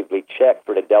don't actively check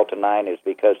for the Delta-9 is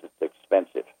because it's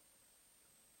expensive.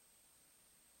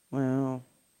 Wow.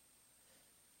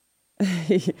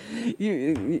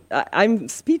 I'm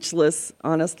speechless,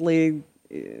 honestly.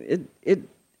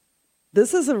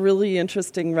 This is a really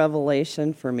interesting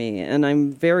revelation for me, and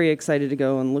I'm very excited to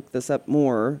go and look this up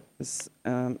more,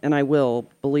 and I will,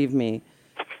 believe me.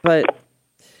 But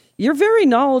you're very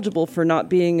knowledgeable for not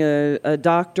being a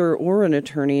doctor or an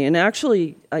attorney, and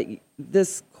actually,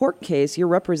 this court case, you're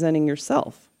representing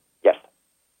yourself. Yes.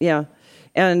 Yeah,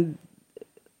 and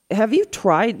you've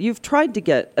tried to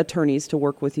get attorneys to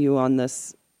work with you on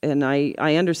this, and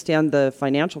I understand the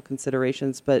financial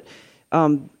considerations, but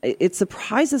it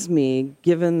surprises me,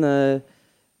 given the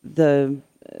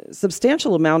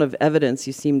substantial amount of evidence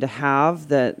you seem to have,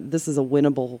 that this is a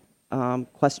winnable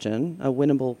question, a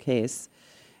winnable case.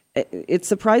 It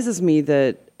surprises me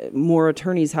that more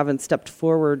attorneys haven't stepped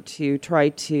forward to try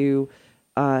to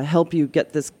help you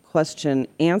get this question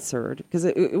answered, because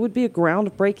it would be a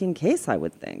groundbreaking case, I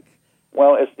would think.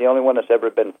 Well, it's the only one that's ever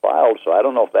been filed, so I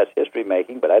don't know if that's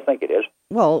history-making, but I think it is.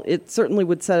 Well, it certainly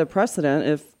would set a precedent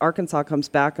if Arkansas comes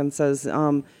back and says,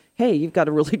 hey, you've got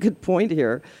a really good point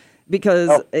here.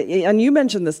 Because, and you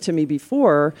mentioned this to me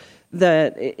before,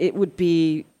 that it would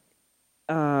be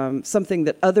something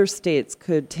that other states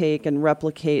could take and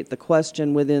replicate the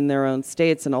question within their own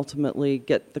states and ultimately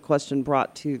get the question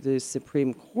brought to the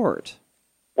Supreme Court.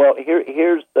 Well,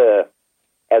 here's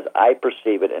as I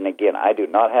perceive it, and again, I do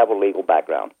not have a legal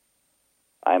background.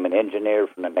 I'm an engineer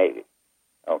from the Navy,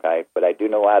 okay? But I do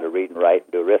know how to read and write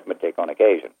and do arithmetic on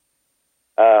occasion.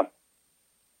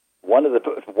 One of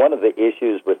the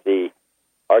issues with the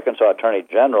Arkansas Attorney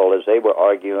General is they were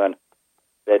arguing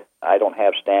that I don't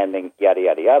have standing, yada,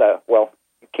 yada, yada. Well,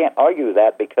 you can't argue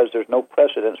that because there's no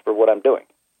precedence for what I'm doing.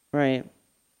 Right.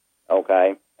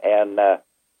 Okay? And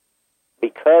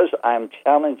because I'm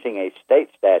challenging a state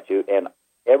statute, and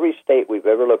every state we've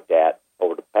ever looked at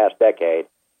over the past decade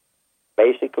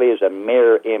basically is a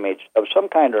mirror image of some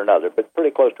kind or another, but pretty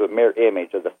close to a mirror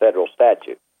image of the federal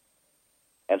statute.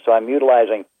 And so I'm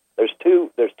utilizing, there's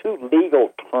two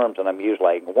legal terms that I'm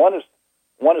utilizing. One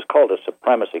is called a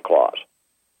supremacy clause,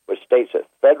 which states that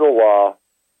federal law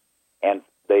and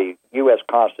the U.S.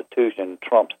 Constitution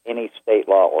trumps any state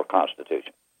law or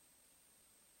constitution.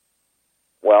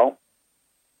 Well,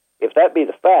 if that be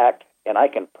the fact, and I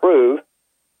can prove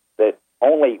that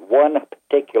only one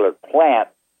particular plant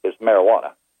is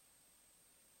marijuana,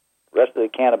 the rest of the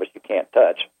cannabis you can't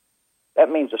touch, that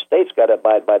means the state's got to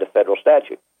abide by the federal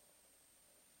statute.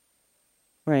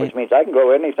 Right. Which means I can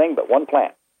grow anything but one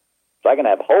plant. So I can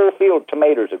have a whole field of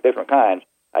tomatoes of different kinds.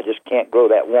 I just can't grow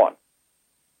that one.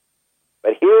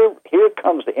 But here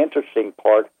comes the interesting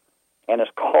part, and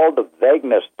it's called the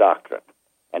vagueness doctrine.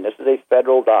 And this is a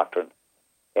federal doctrine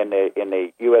in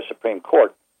the U.S. Supreme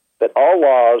Court, that all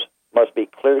laws must be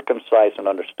clear, concise, and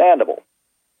understandable.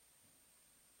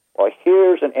 Well,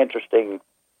 here's an interesting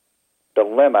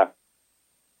dilemma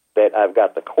that I've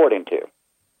got the court into.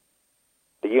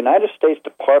 The United States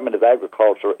Department of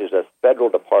Agriculture is a federal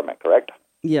department, correct?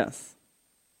 Yes.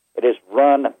 It is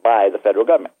run by the federal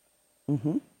government.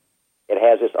 Mm-hmm. It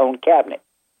has its own cabinet.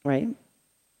 Right.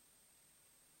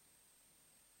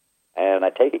 And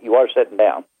I take it you are sitting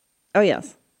down. Oh,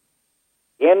 yes.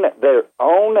 In their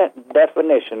own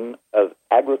definition of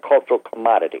agricultural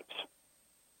commodities,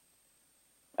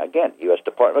 again, U.S.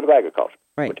 Department of Agriculture,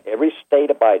 right, which every state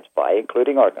abides by,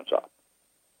 including Arkansas,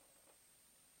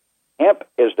 hemp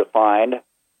is defined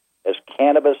as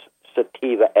cannabis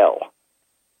sativa L.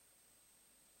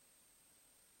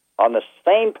 On the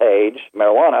same page,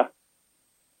 marijuana,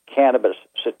 cannabis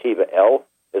sativa L,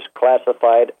 is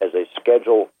classified as a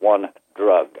Schedule I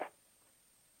drug.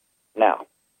 Now,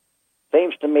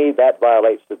 seems to me that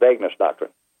violates the vagueness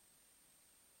doctrine.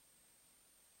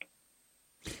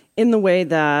 In the way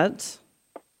that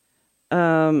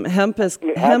hemp is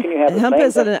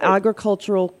an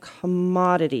agricultural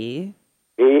commodity.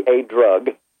 Be a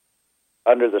drug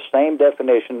under the same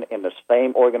definition in the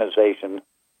same organization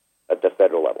at the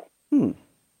federal level.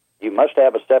 You must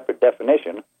have a separate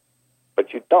definition,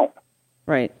 but you don't.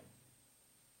 Right.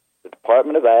 The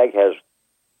Department of Ag has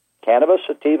cannabis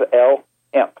sativa L,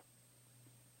 hemp.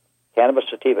 Cannabis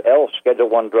sativa L,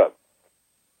 Schedule I drug.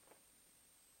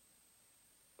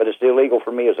 But it's illegal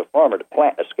for me as a farmer to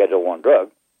plant a Schedule I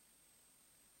drug.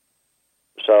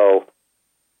 So,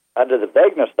 under the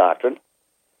vagueness doctrine,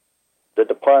 the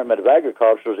Department of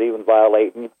Agriculture is even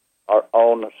violating our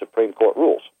own Supreme Court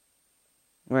rules.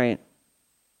 Right.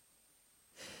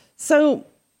 So,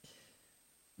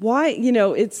 why,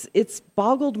 it's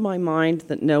boggled my mind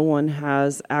that no one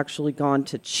has actually gone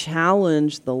to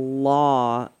challenge the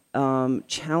law,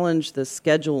 challenge the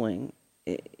scheduling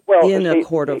in a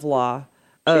court of law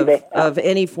of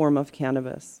any form of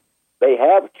cannabis. They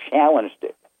have challenged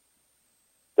it.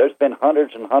 There's been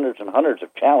hundreds and hundreds and hundreds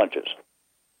of challenges,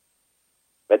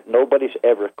 but nobody's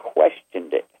ever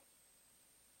questioned it.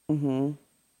 Mm-hmm.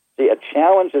 See, a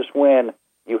challenge is when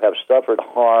you have suffered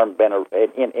harm, in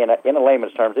a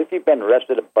layman's terms, if you've been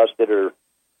arrested, busted, or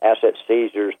asset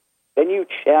seizures, then you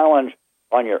challenge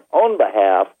on your own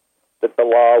behalf that the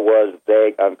law was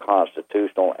vague,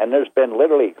 unconstitutional. And there's been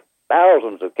literally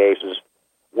thousands of cases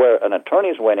where an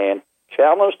attorney's went in,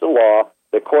 challenged the law,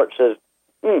 the court says,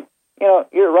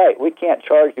 you're right, we can't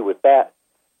charge you with that,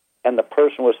 and the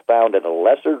person was found at a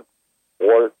lesser,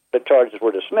 or the charges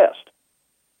were dismissed.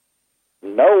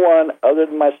 No one other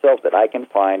than myself that I can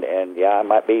find, and I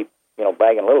might be,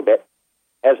 bragging a little bit,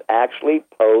 has actually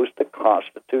posed the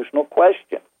constitutional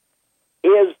question.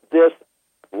 Is this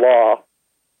law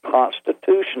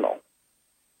constitutional?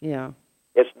 Yeah.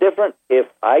 It's different if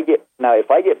I get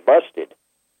busted,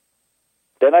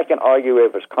 then I can argue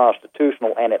if it's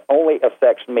constitutional and it only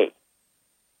affects me.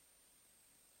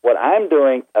 What I'm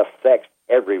doing affects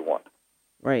everyone.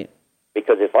 Right.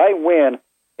 Because if I win,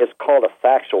 it's called a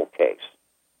factual case.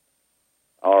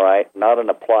 All right? Not an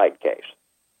applied case.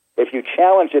 If you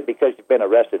challenge it because you've been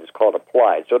arrested, it's called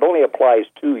applied. So it only applies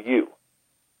to you.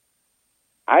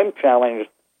 I'm challenging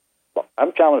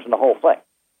the whole thing.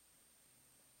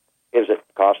 Is it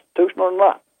constitutional or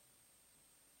not?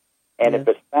 And if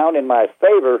it's found in my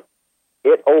favor,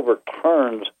 it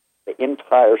overturns the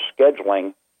entire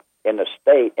scheduling in the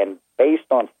state. And based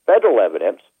on federal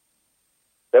evidence,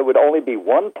 there would only be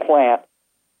one plant.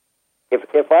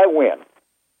 If I win,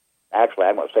 actually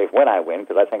I'm going to say when I win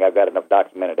because I think I've got enough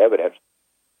documented evidence,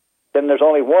 then there's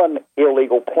only one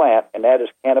illegal plant, and that is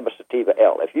Cannabis Sativa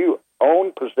L. If you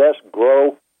own, possess,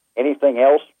 grow anything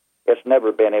else, it's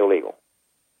never been illegal.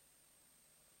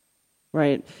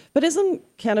 Right. But isn't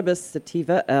Cannabis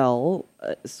Sativa L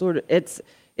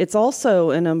it's also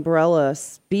an umbrella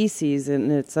species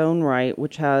in its own right,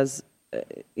 which has,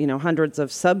 hundreds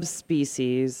of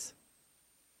subspecies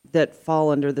that fall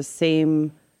under the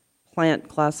same plant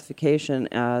classification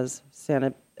as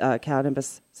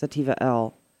Cannabis Sativa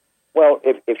L? Well,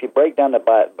 if you break down the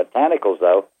botanicals,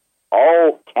 though,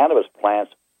 all cannabis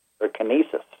plants are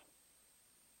kinesis.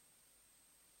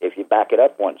 If you back it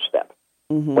up one step.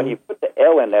 Mm-hmm. When you put the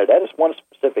L in there, that is one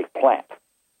specific plant.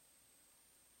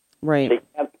 Right. See,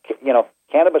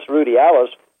 Cannabis rudialis,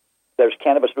 there's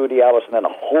Cannabis rudialis and then a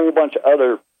whole bunch of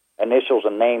other initials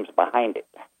and names behind it.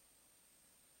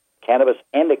 Cannabis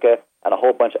indica and a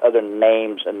whole bunch of other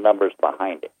names and numbers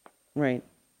behind it. Right.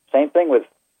 Same thing with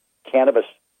Cannabis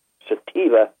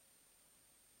sativa.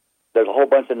 There's a whole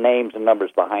bunch of names and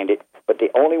numbers behind it, but the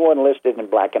only one listed in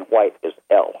black and white is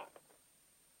L.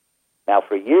 Now,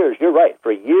 for years, you're right,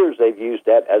 for years they've used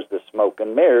that as the smoke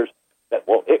and mirrors, that,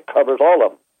 it covers all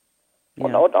of them. Yeah.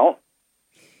 Well, no, it don't.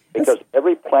 Because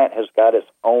every plant has got its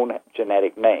own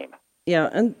genetic name. Yeah,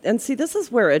 and see, this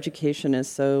is where education is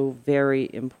so very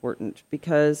important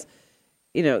because,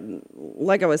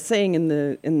 like I was saying in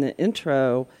the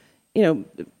intro,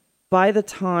 by the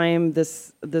time the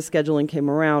scheduling came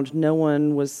around, no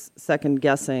one was second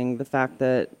guessing the fact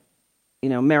that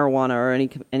marijuana or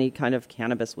any kind of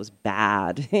cannabis was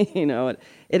bad.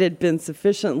 It had been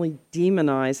sufficiently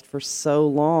demonized for so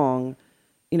long.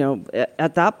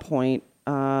 At that point,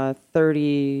 30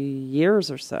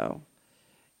 years or so.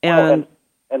 And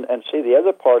see, the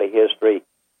other part of history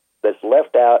that's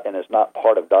left out and is not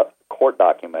part of court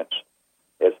documents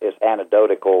is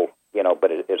anecdotal,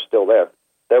 but it's still there.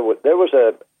 There was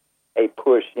a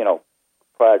push,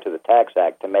 prior to the Tax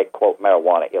Act to make, quote,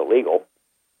 marijuana illegal,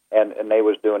 and they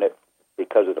was doing it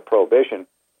because of the prohibition.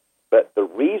 But the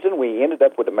reason we ended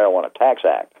up with the Marijuana Tax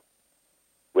Act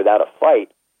without a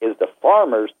fight is the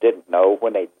farmers didn't know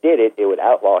when they did it, it would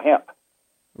outlaw hemp.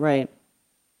 Right.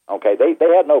 Okay, they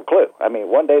had no clue. I mean,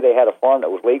 one day they had a farm that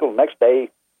was legal, the next day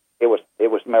it was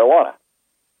marijuana.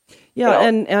 Yeah,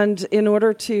 and in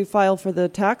order to file for the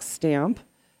tax stamp,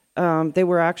 they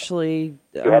were actually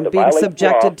being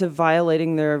subjected to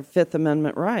violating their Fifth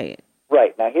Amendment right.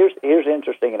 Right. Now, here's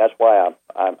interesting, and that's why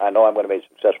I know I'm going to be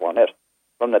successful on this.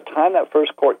 From the time that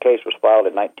first court case was filed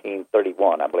in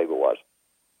 1931, I believe it was,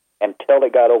 until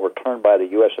it got overturned by the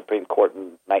U.S. Supreme Court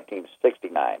in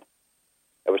 1969,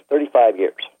 it was 35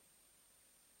 years.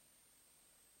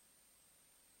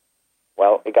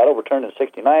 Well, it got overturned in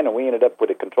 69, and we ended up with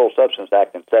a Controlled Substance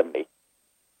Act in 70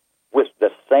 with the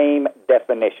same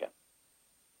definition.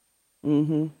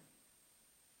 Mm-hmm.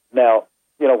 Now,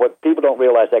 what people don't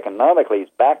realize economically is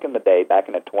back in the day, back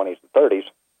in the 20s and 30s,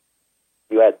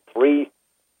 you had three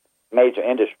major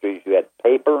industries. You had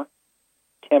paper,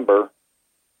 timber,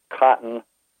 cotton,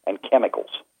 and chemicals.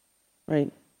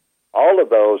 Right. all of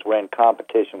those were in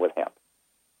competition with hemp.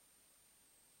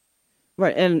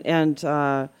 Right, and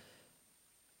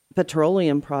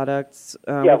petroleum products,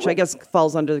 which I guess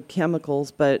falls under the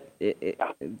chemicals, but the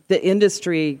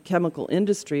chemical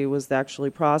industry was actually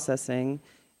processing,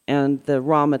 and the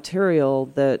raw material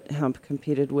that hemp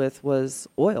competed with was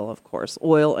oil, of course,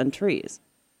 oil and trees.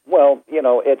 Well,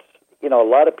 it's, a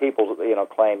lot of people,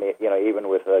 claim, even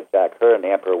with Jack Hearn,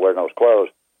 the Emperor Wear No Clothes,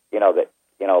 that,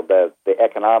 the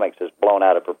economics is blown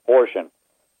out of proportion.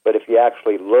 But if you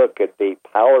actually look at the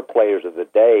power players of the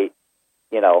day,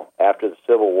 after the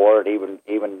Civil War, and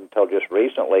even until just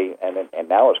recently, and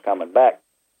now it's coming back,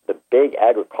 the big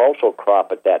agricultural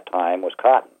crop at that time was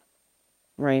cotton.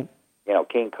 Right.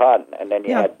 King cotton. And then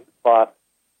you had DuPont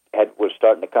was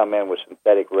starting to come in with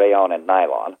synthetic rayon and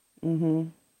nylon. Mm-hmm.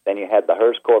 Then you had the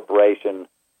Hearst Corporation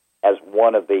as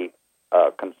one of the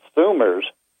consumers,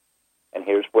 and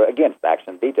here's where, again, facts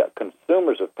and detail,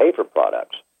 consumers of paper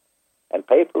products. And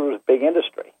paper was a big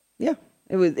industry. Yeah.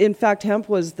 It was, in fact, hemp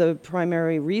was the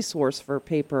primary resource for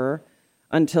paper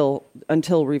until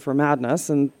Reefer Madness,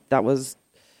 and that was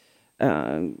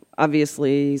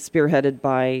obviously spearheaded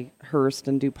by Hearst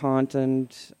and DuPont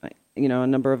and a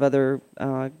number of other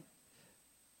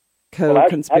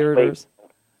co-conspirators. Well,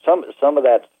 some of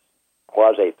that's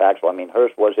quasi-factual. I mean,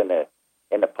 Hearst was in the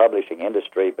publishing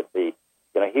industry, but he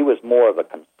was more of a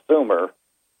consumer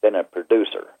than a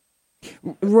producer.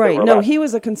 Right. No, he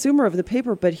was a consumer of the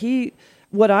paper, but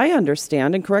what I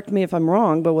understand, and correct me if I'm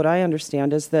wrong, but what I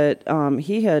understand is that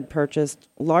he had purchased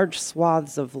large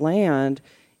swaths of land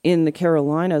in the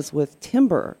Carolinas with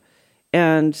timber.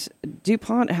 And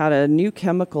DuPont had a new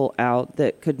chemical out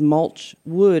that could mulch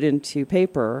wood into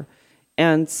paper.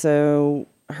 And so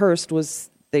Hearst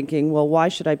was thinking, well, why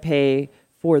should I pay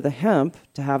for the hemp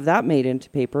to have that made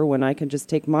into paper when I can just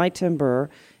take my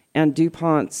timber and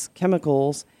DuPont's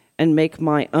chemicals and make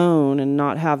my own and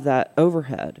not have that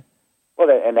overhead?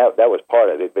 Well, and that was part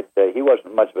of it, but he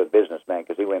wasn't much of a businessman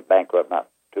because he went bankrupt not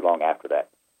too long after that.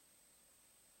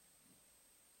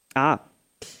 As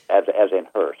in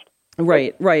Hearst.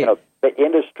 Right, but, right. The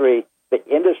industry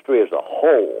as a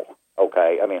whole,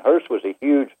 okay, I mean, Hearst was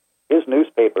his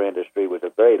newspaper industry was a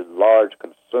very large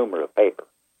consumer of paper.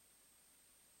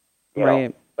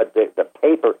 Right. But the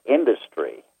paper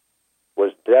industry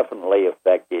was definitely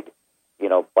affected,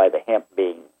 by the hemp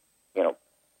being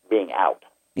out.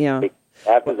 Yeah.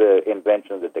 After the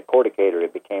invention of the decorticator,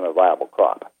 it became a viable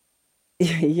crop.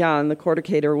 Yeah, and the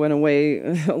corticator went away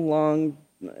has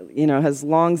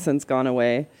long since gone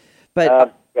away.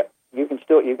 But you can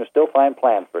still find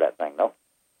plans for that thing, no?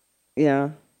 Yeah.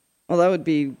 Well, that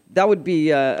would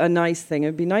be a nice thing.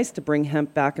 It'd be nice to bring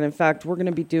hemp back. And in fact, we're going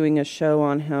to be doing a show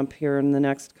on hemp here in the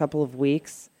next couple of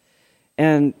weeks.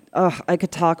 And I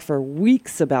could talk for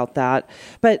weeks about that.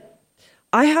 But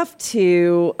I have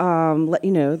to let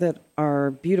you know that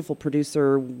our beautiful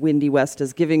producer, Wendy West,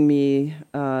 is giving me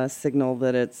a signal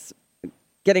that it's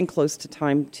getting close to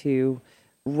time to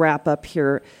wrap up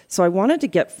here. So I wanted to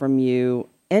get from you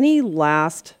any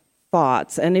last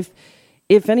thoughts. And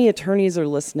if any attorneys are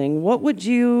listening, what would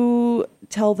you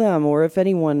tell them? Or if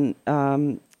anyone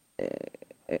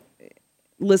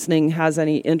listening has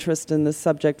any interest in this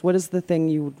subject, what is the thing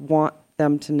you would want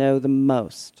them to know the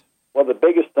most? Well, the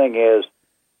biggest thing is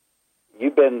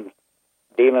you've been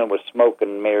dealing with smoke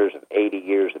and mirrors of 80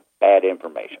 years of bad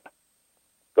information.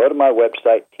 Go to my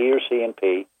website,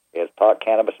 TRCNP. It's Talk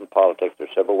Cannabis and Politics. There's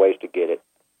several ways to get it.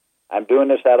 I'm doing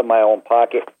this out of my own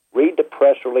pocket. Read the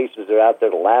press releases that are out there.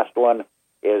 The last one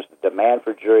is the demand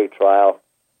for jury trial.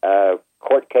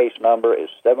 Court case number is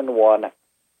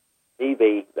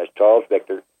 71CV, that's Charles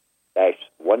Victor,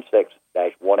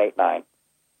 -16-189.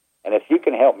 And if you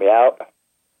can help me out,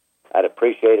 I'd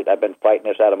appreciate it. I've been fighting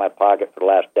this out of my pocket for the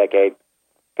last decade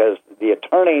because the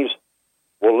attorneys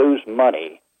will lose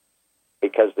money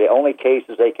because the only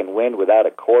cases they can win without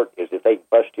a court is if they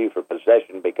bust you for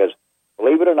possession because,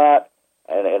 believe it or not,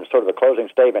 and sort of a closing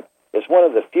statement, it's one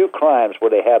of the few crimes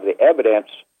where they have the evidence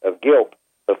of guilt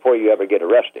before you ever get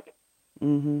arrested.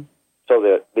 Mm-hmm.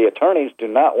 So the attorneys do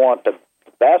not want, the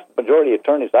vast majority of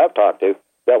attorneys I've talked to,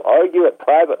 they'll argue it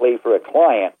privately for a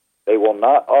client. They will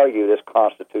not argue this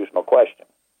constitutional question.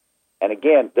 And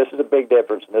again, this is a big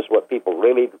difference, and this is what people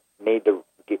really need to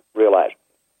realize.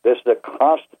 This is a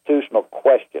constitutional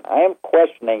question. I am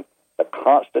questioning the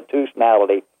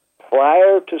constitutionality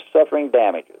prior to suffering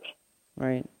damages.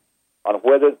 Right. On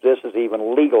whether this is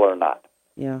even legal or not.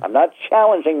 Yeah. I'm not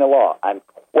challenging the law. I'm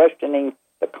questioning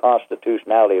the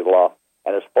constitutionality of the law.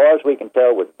 And as far as we can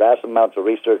tell, with vast amounts of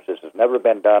research, this has never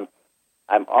been done.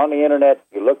 I'm on the Internet.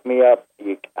 You look me up.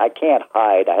 I can't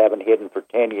hide. I haven't hidden for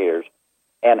 10 years.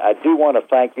 And I do want to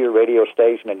thank your radio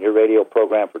station and your radio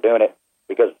program for doing it,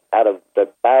 because out of the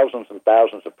thousands and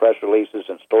thousands of press releases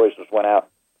and stories that went out,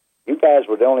 you guys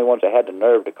were the only ones that had the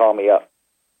nerve to call me up.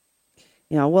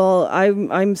 Yeah, well,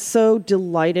 I'm so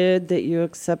delighted that you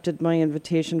accepted my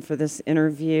invitation for this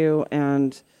interview,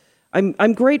 and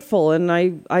I'm grateful, and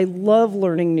I love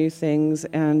learning new things,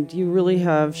 and you really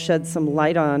have shed some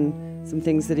light on some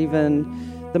things that even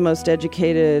the most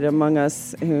educated among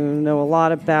us who know a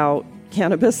lot about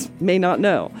cannabis may not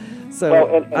know. So well,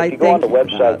 and if you go on the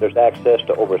website, there's access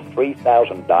to over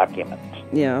 3,000 documents.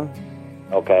 Yeah.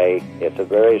 Okay, it's a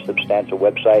very substantial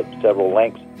website, several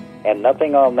links. And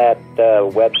nothing on that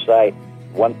website,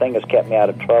 one thing that's kept me out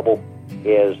of trouble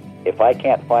is if I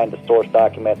can't find the source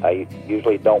document, I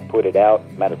usually don't put it out.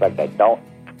 Matter of fact, I don't.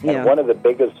 Yeah. And one of the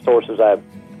biggest sources I've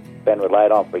been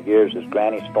relied on for years is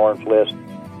Granny Storm's list.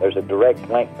 There's a direct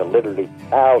link to literally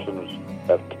thousands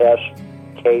of tests,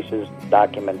 cases,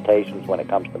 documentations when it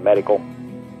comes to medical.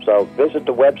 So visit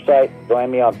the website,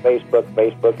 join me on Facebook.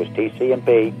 Facebook is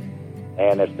TCMP,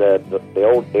 and it's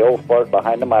the old fart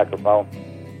behind the microphone.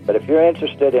 But if you're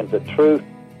interested in the truth,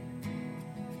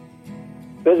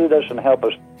 visit us and help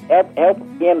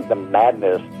end the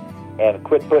madness and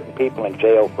quit putting people in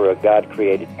jail for a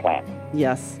God-created plant.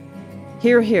 Yes.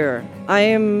 Hear, hear. I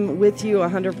am with you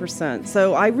 100%.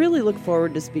 So I really look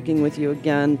forward to speaking with you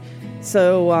again.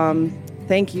 So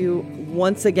thank you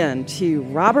once again to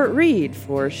Robert Reed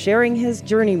for sharing his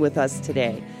journey with us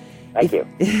today. Thank you.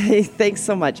 Thanks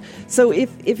so much. So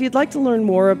if you'd like to learn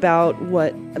more about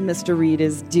what Mr. Reed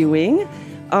is doing,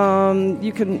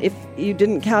 you can, if you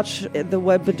didn't catch the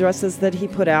web addresses that he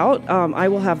put out, I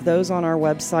will have those on our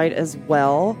website as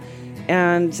well.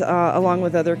 And along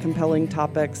with other compelling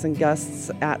topics and guests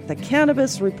at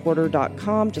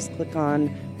thecannabisreporter.com. Just click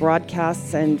on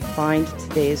broadcasts and find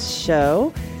today's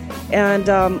show.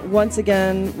 And once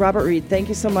again, Robert Reed, thank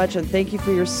you so much, and thank you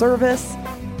for your service.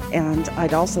 And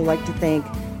I'd also like to thank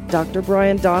Dr.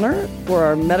 Brian Donner for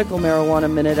our Medical Marijuana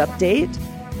Minute Update.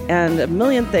 And a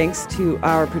million thanks to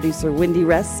our producer, Wendy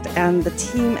Rest, and the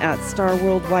team at Star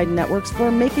Worldwide Networks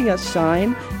for making us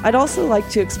shine. I'd also like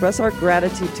to express our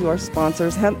gratitude to our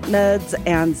sponsors, Hemp Meds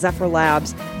and Zephyr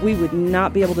Labs. We would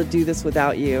not be able to do this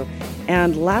without you.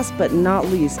 And last but not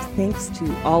least, thanks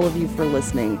to all of you for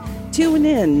listening. Tune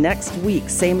in next week,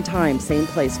 same time, same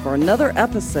place, for another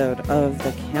episode of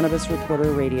the Cannabis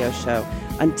Reporter Radio Show.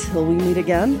 Until we meet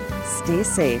again, stay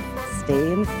safe,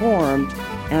 stay informed,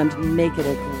 and make it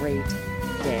a great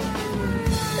day.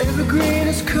 Evergreen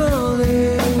is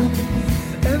calling,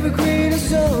 evergreen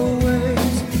is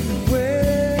always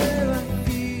where I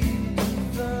feel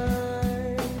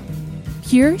fine.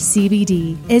 Pure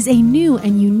CBD is a new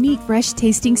and unique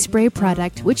fresh-tasting spray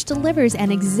product which delivers an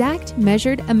exact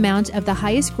measured amount of the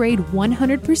highest grade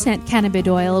 100% cannabis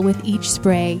oil with each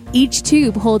spray. Each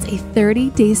tube holds a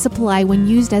 30-day supply when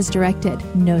used as directed.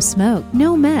 No smoke,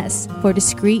 no mess. For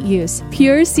discreet use,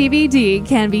 Pure CBD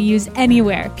can be used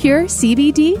anywhere. Pure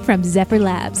CBD from Zephyr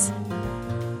Labs.